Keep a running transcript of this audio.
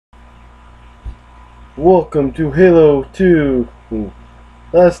Welcome to Halo 2.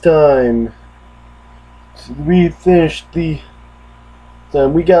 Last time we finished we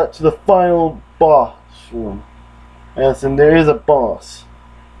got to the final boss room. Yes, and there is a boss.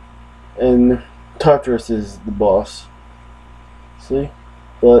 And Tartarus is the boss. See?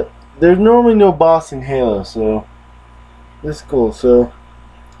 But there's normally no boss in Halo, so this is cool. So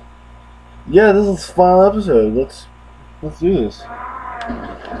yeah, this is the final episode. Let's do this.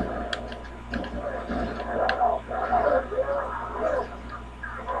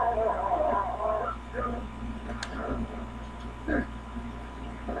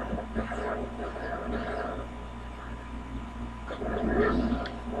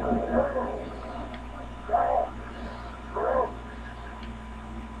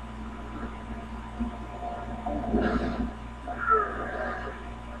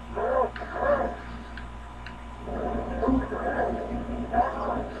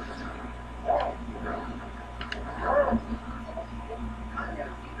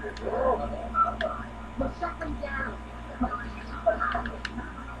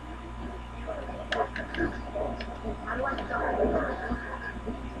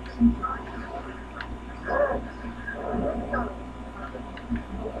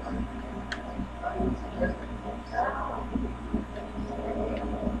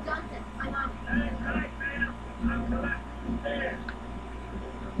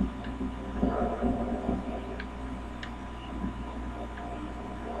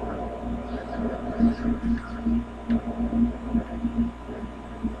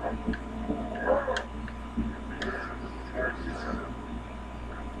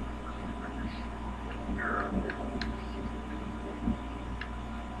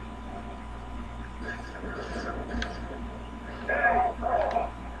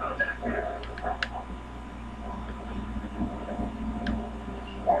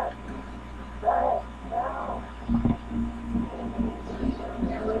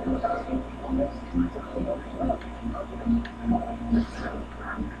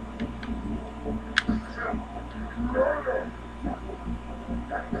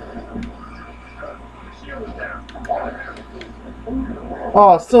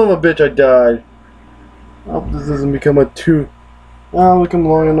 Oh, son of a bitch, I died. I hope this doesn't become a 2. I'll become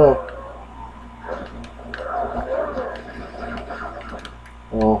long enough.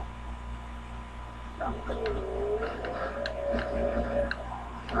 Oh.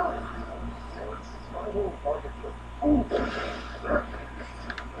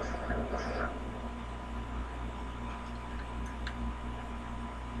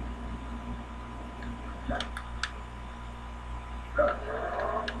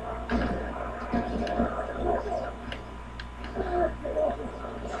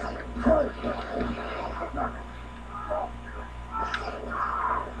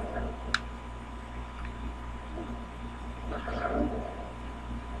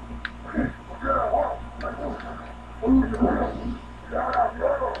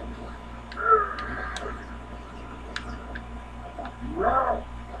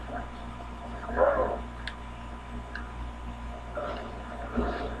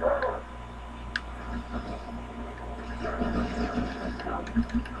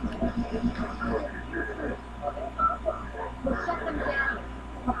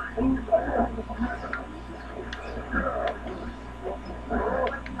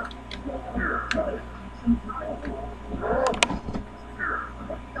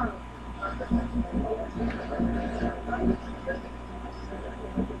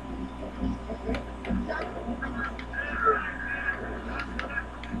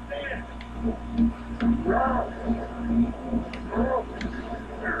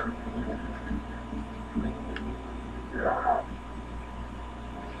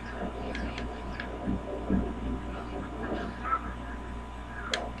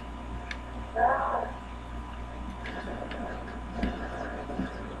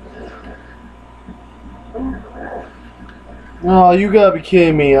 Oh, you gotta be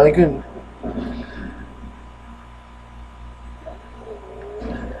kidding me. I couldn't.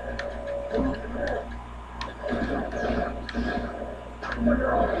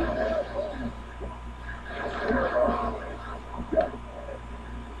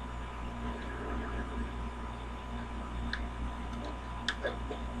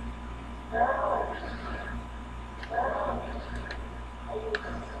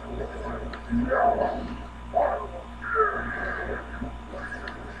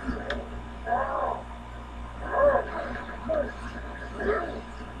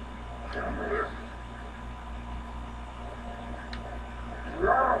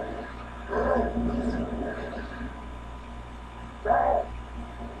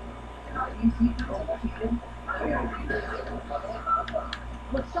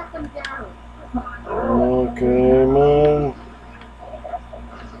 Okay, man.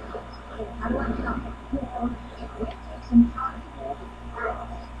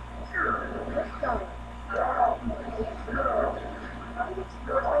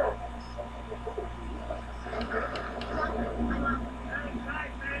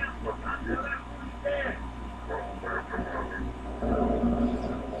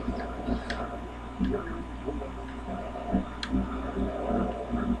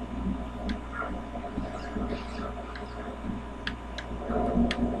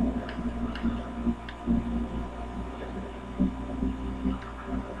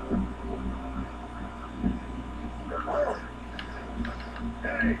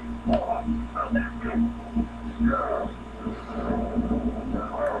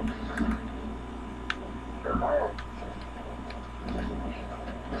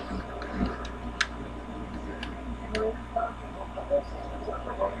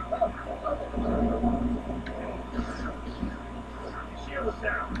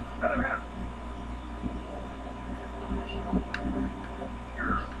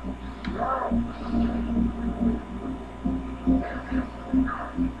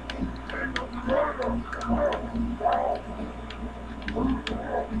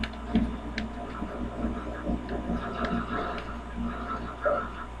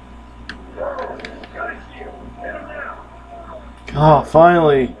 Ah,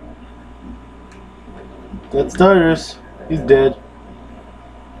 finally. That's Tyrus. He's dead.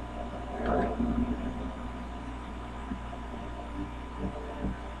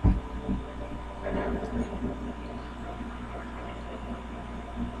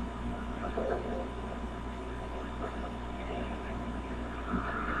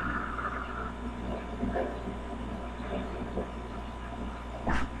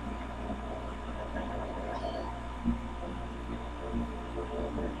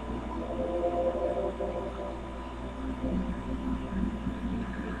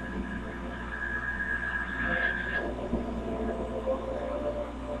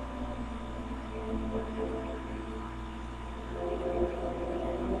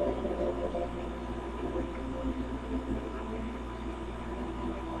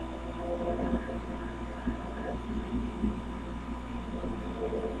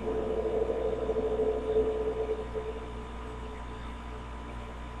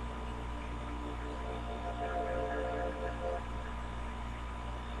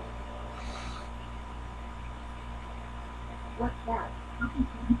 What's that?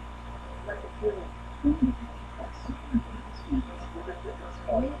 What's it doing?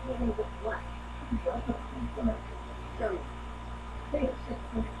 Communicating with what? So,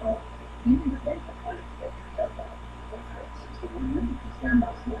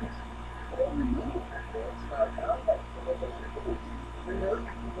 remote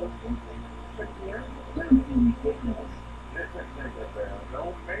activation from here? Then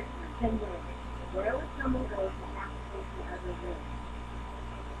where would someone go to activate the other room?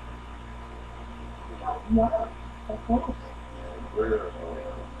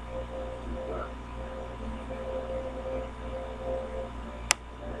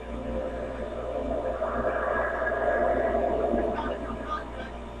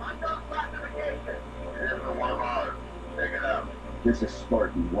 This is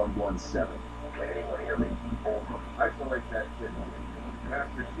Spartan 117. Hear me? Isolate that ship.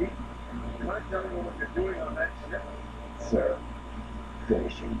 Master Chief, you mind telling me what you're doing on that ship? Sir,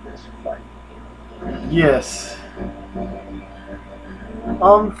 finishing this fight. Yes.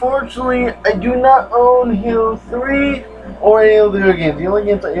 Unfortunately, I do not own Halo 3 or any of the other games. The only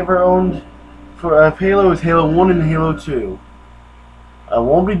games I ever owned for Halo is Halo 1 and Halo 2. I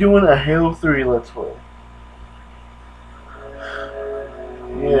won't be doing a Halo 3 Let's Play.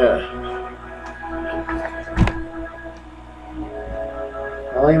 Yeah.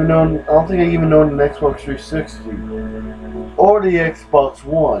 I don't think I even own an Xbox 360 or the Xbox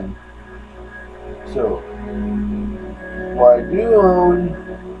One. So, what I do own,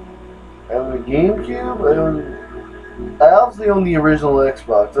 I own the GameCube. I obviously own the original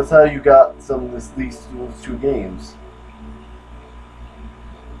Xbox. That's how you got these two games.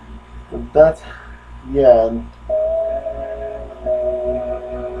 But that's, yeah.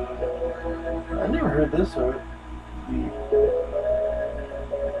 I never heard this or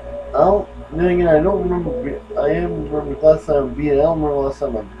then again, I don't remember. I am remember the last time I beat it. I don't remember the last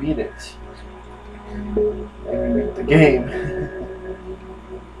time I beat it. I beat the game.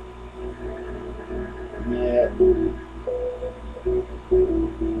 Yeah.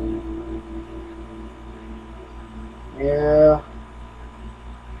 Yeah.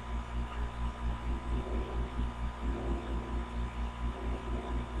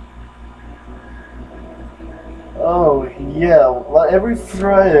 Oh yeah, well, every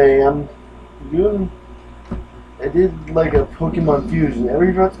Friday I'm doing. I did like a Pokemon Fusion.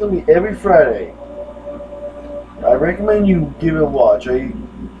 It's gonna be every Friday. I recommend you give it a watch. I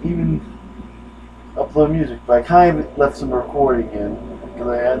even upload music, but I kind of left some recording in because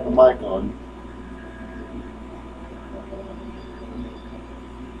I had the mic on.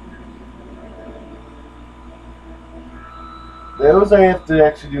 Those I have to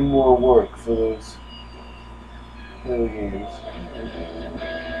actually do more work for those little games.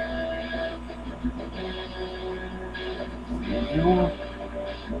 You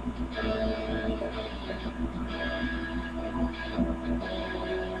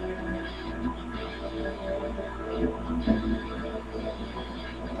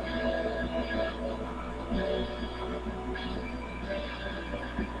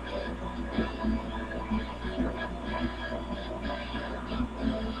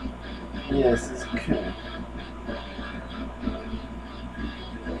yes, it's cool.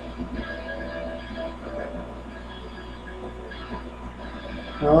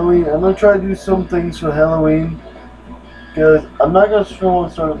 Halloween. I'm gonna try to do some things for Halloween because I'm not gonna show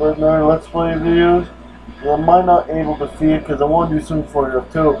and start another Let's Play videos. I might not be able to see it because I want to do something for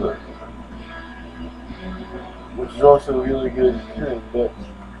October, which is also a really good thing. But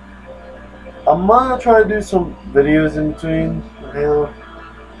I'm gonna try to do some videos in between Halo.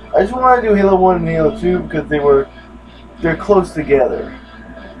 I just want to do Halo 1 and Halo 2 because they're close together.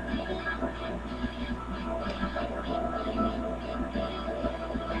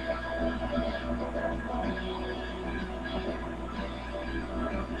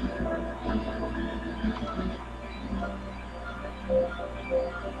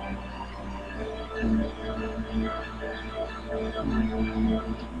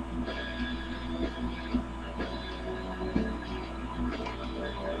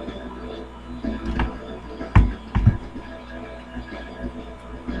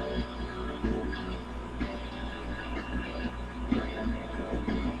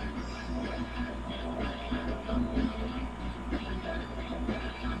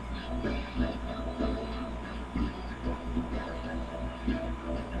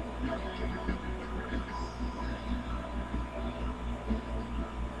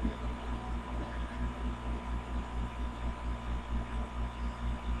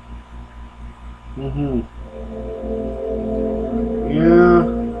 Mhm. Yeah.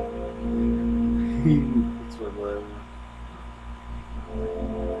 That's what I'm laughing.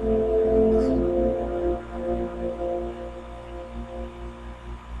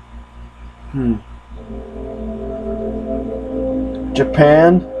 Hmm.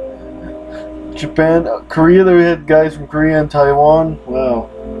 Japan, Korea. They had guys from Korea and Taiwan. Wow.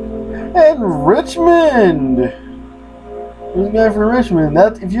 And Richmond. There's a guy from Richmond.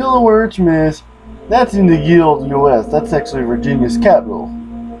 That if you don't know where Richmond is, that's in the Guild U.S. That's actually Virginia's capital.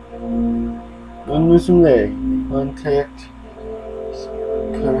 Listen there. Contact.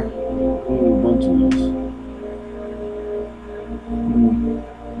 Ooh, a bunch of these.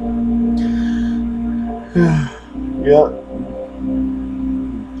 Yep.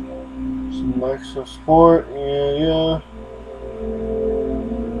 Some Microsoft Sport, and yeah.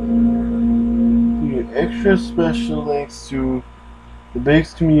 You get extra special thanks to the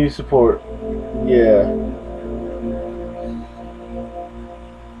biggest community support. Yeah.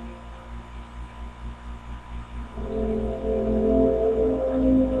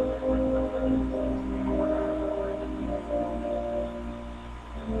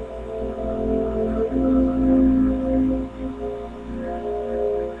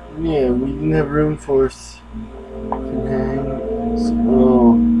 Yeah, we didn't have room for oh,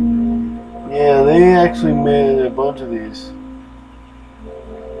 yeah, they actually made a bunch of these.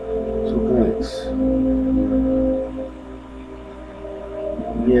 So thanks.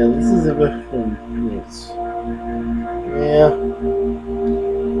 Yeah, this is a bit credits. Yeah.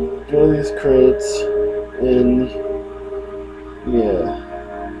 Go these credits and yeah.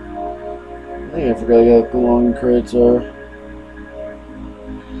 I think I forgot how long the credits are.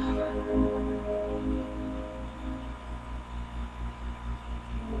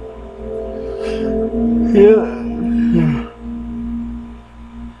 Yeah.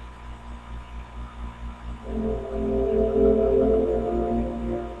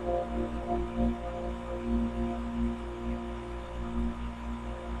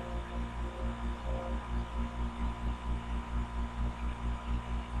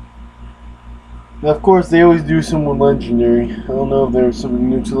 Now, of course, they always do someone legendary. I don't know if there was something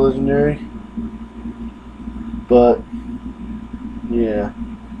new to legendary, but yeah,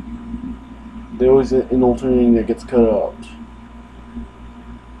 there was an alternating that gets cut out.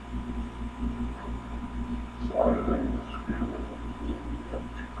 Sorry.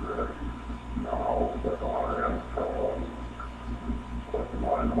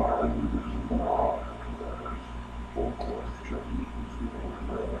 Alright.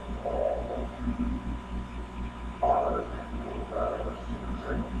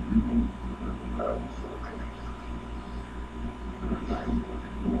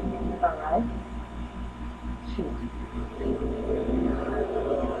 Shoot.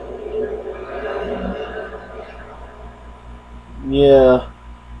 Yeah.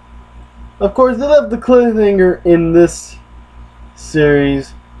 Of course, they left the cliffhanger in this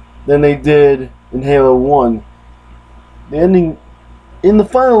series than they did in Halo 1. The ending, in the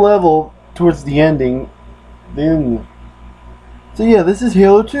final level, towards the ending, then. So yeah, this is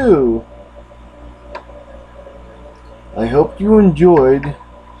Halo 2. I hope you enjoyed.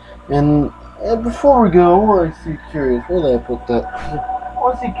 And before we go, I want to see curious. Where did I put that? I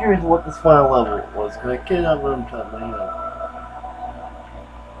want to see curious what this final level was, because I cannot remember top of my head.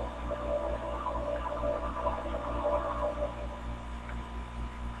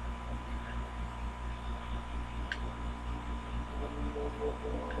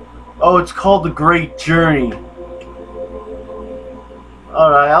 Oh, it's called The Great Journey.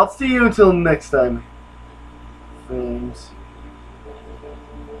 Alright, I'll see you until next time. Frames.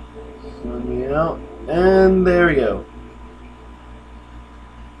 Send me out. And there we go.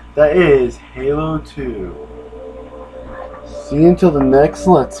 That is Halo 2. See you until the next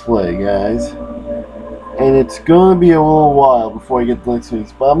Let's Play, guys. And it's gonna be a little while before I get the next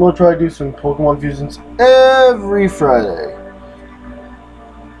week's, but I'm gonna try to do some Pokemon fusions every Friday.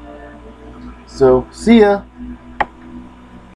 So, see ya!